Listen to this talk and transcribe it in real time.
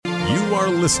You are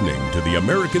listening to the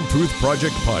American Truth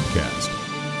Project podcast.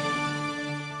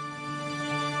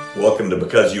 Welcome to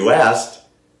Because You Asked.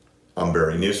 I'm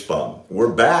Barry Nussbaum.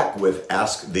 We're back with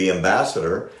Ask the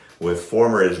Ambassador with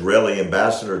former Israeli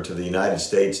ambassador to the United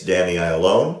States, Danny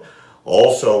Ayalon.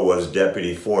 Also was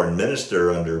deputy foreign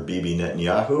minister under Bibi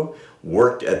Netanyahu.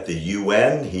 Worked at the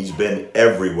UN. He's been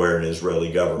everywhere in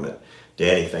Israeli government.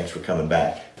 Danny, thanks for coming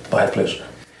back. My pleasure.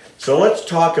 So let's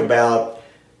talk about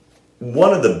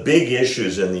one of the big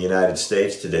issues in the United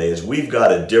States today is we've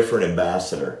got a different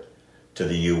ambassador to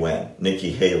the UN,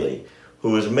 Nikki Haley,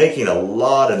 who is making a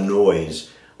lot of noise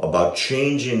about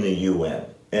changing the UN.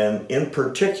 And in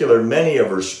particular, many of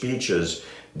her speeches,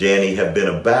 Danny, have been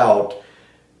about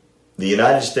the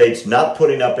United States not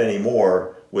putting up any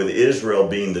more with Israel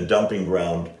being the dumping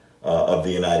ground of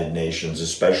the United Nations,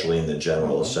 especially in the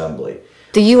General Assembly.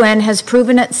 The UN has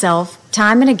proven itself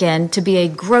time and again to be a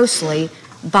grossly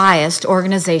biased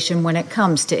organization when it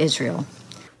comes to Israel.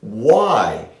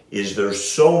 Why is there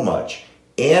so much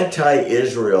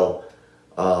anti-Israel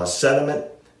sentiment,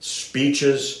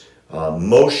 speeches,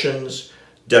 motions,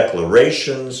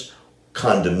 declarations,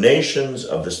 condemnations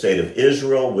of the state of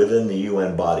Israel within the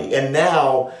UN body, and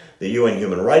now the UN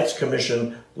Human Rights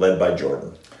Commission led by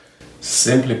Jordan?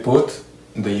 Simply put,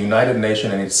 the United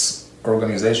Nations and its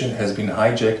organization has been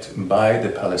hijacked by the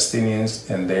Palestinians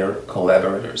and their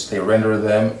collaborators. They render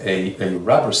them a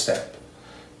rubber stamp,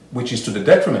 which is to the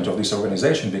detriment of this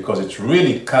organization because it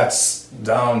really cuts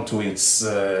down to its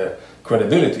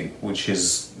credibility, which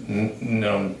is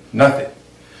nothing.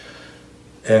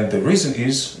 And the reason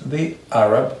is the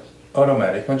Arab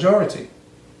automatic majority.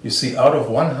 You see, out of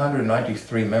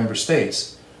 193 member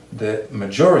states, the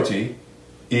majority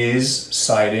is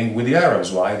siding with the Arabs.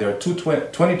 Why? There are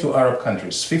 22 Arab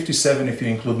countries, 57 if you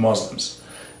include Muslims.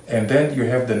 And then you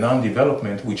have the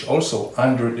non-development, which also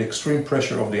under the extreme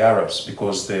pressure of the Arabs,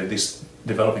 because these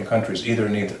developing countries either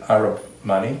need Arab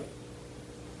money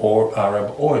or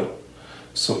Arab oil.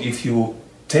 So if you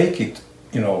take it,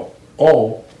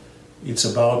 all, it's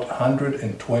about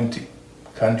 120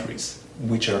 countries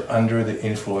which are under the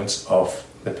influence of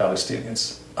the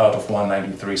Palestinians out of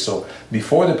 193. So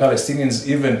before the Palestinians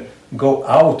even go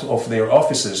out of their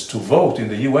offices to vote in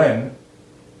the UN,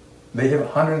 they have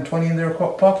 120 in their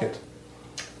pocket.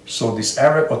 So this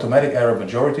automatic Arab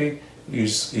majority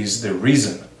is the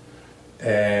reason.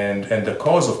 And the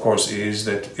cause, of course, is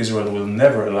that Israel will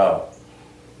never allow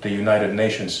the United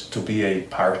Nations to be a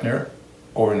partner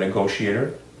or a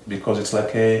negotiator because it's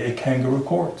like a kangaroo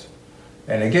court.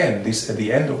 And again, this at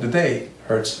the end of the day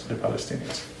hurts the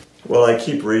Palestinians. Well, I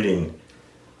keep reading,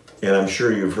 and I'm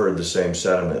sure you've heard the same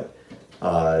sentiment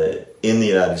in the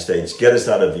United States. Get us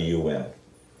out of the UN.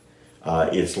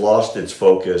 It's lost its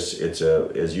focus. It's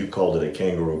as you called it, a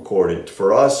kangaroo court.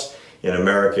 For us in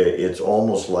America, it's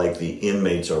almost like the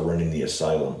inmates are running the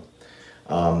asylum.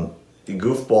 The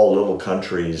goofball little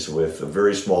countries with a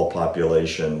very small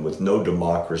population, with no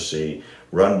democracy,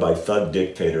 run by thug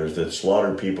dictators that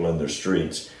slaughter people in their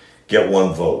streets, get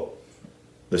one vote.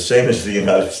 The same as the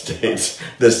United States,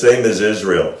 the same as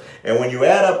Israel. And when you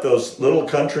add up those little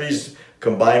countries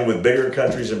combined with bigger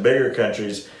countries and bigger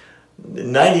countries,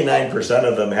 99%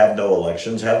 of them have no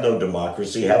elections, have no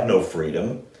democracy, have no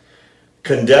freedom,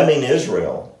 condemning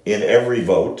Israel in every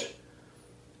vote.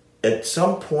 At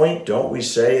some point, don't we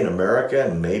say in America,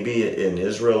 and maybe in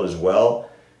Israel as well,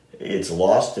 it's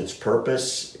lost its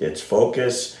purpose, its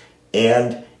focus,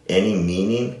 and any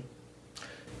meaning?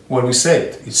 Well, we say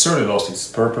it certainly lost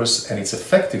its purpose and its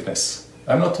effectiveness.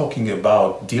 I'm not talking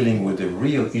about dealing with the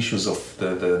real issues of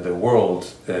the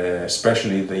world,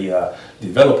 especially the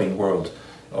developing world,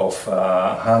 of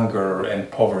hunger and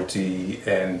poverty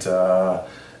and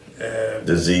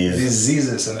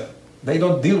diseases. And they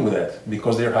don't deal with that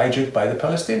because they're hijacked by the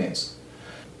Palestinians.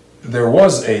 There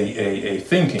was a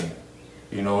thinking,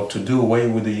 to do away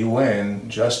with the UN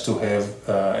just to have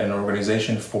an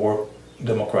organization for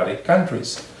democratic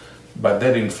countries. But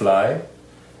that didn't fly,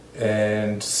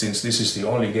 and since this is the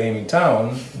only game in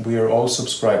town, we are all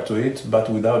subscribed to it, but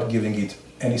without giving it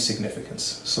any significance.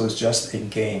 So it's just a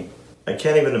game. I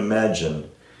can't even imagine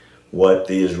what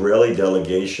the Israeli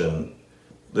delegation,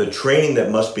 the training that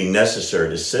must be necessary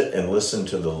to sit and listen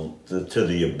to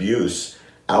the abuse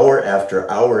hour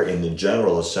after hour in the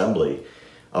General Assembly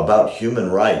about human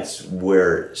rights,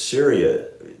 where Syria,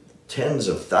 tens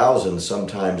of thousands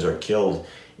sometimes are killed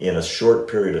in a short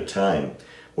period of time,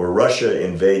 where Russia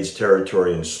invades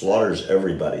territory and slaughters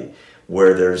everybody,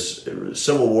 where there's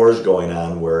civil wars going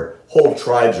on, where whole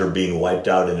tribes are being wiped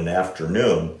out in an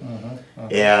afternoon,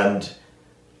 and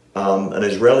an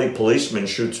Israeli policeman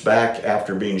shoots back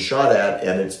after being shot at,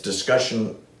 and it's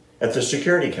discussion at the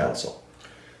Security Council.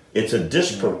 It's a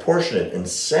disproportionate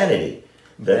insanity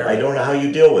that I don't know how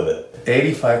you deal with it.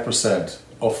 85%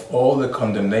 of all the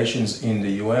condemnations in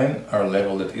the UN are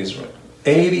leveled at Israel.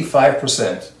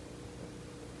 85%.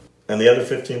 And the other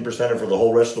 15% are for the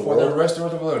whole rest of the world? For the rest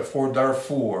of the world, for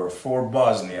Darfur, for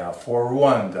Bosnia, for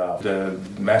Rwanda, the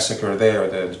massacre there,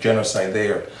 the genocide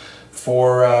there,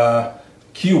 for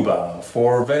Cuba,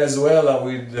 for Venezuela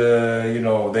with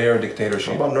their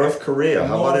dictatorship. How about North Korea?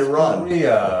 How about Iran? North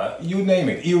Korea, you name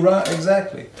it. Iran,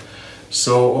 exactly.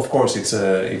 So of course it's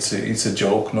a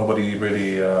joke. Nobody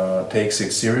really takes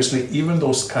it seriously. Even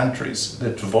those countries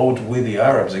that vote with the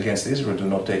Arabs against Israel do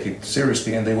not take it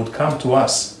seriously, and they would come to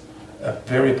us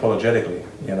very apologetically,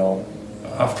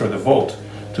 after the vote,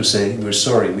 to say we're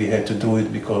sorry, we had to do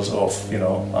it because of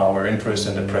our interest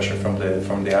and the pressure from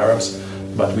the Arabs,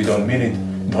 but we don't mean it.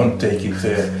 Don't take it.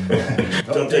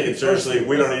 Don't take it seriously.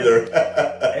 We don't either.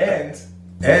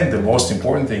 and the most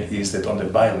important thing is that on the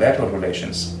bilateral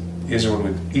relations, Israel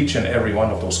with each and every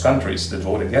one of those countries that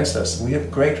vote against us, we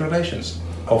have great relations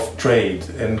of trade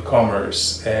and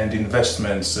commerce and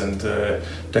investments and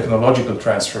technological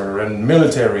transfer and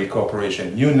military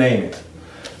cooperation, you name it.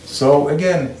 So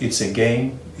again, it's a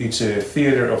game, it's a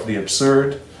theater of the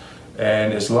absurd,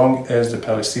 and as long as the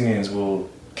Palestinians will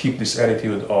keep this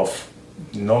attitude of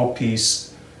no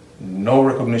peace, no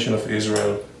recognition of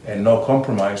Israel, and no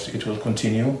compromise, it will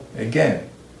continue, again,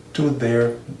 to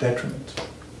their detriment.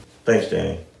 Thanks,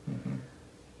 Danny. Mm-hmm.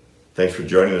 Thanks for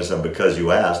joining us on Because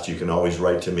You Asked. You can always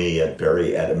write to me at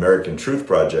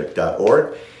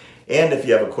barry@americantruthproject.org. And if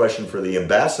you have a question for the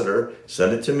ambassador,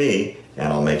 send it to me,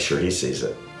 and I'll make sure he sees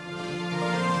it.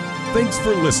 Thanks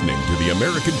for listening to the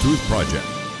American Truth Project,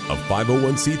 a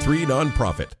 501c3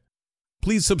 nonprofit.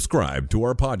 Please subscribe to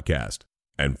our podcast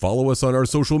and follow us on our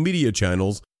social media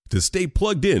channels to stay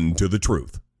plugged in to the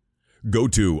truth. Go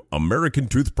to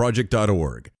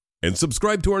americantruthproject.org and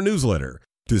subscribe to our newsletter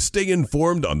to stay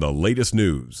informed on the latest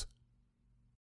news.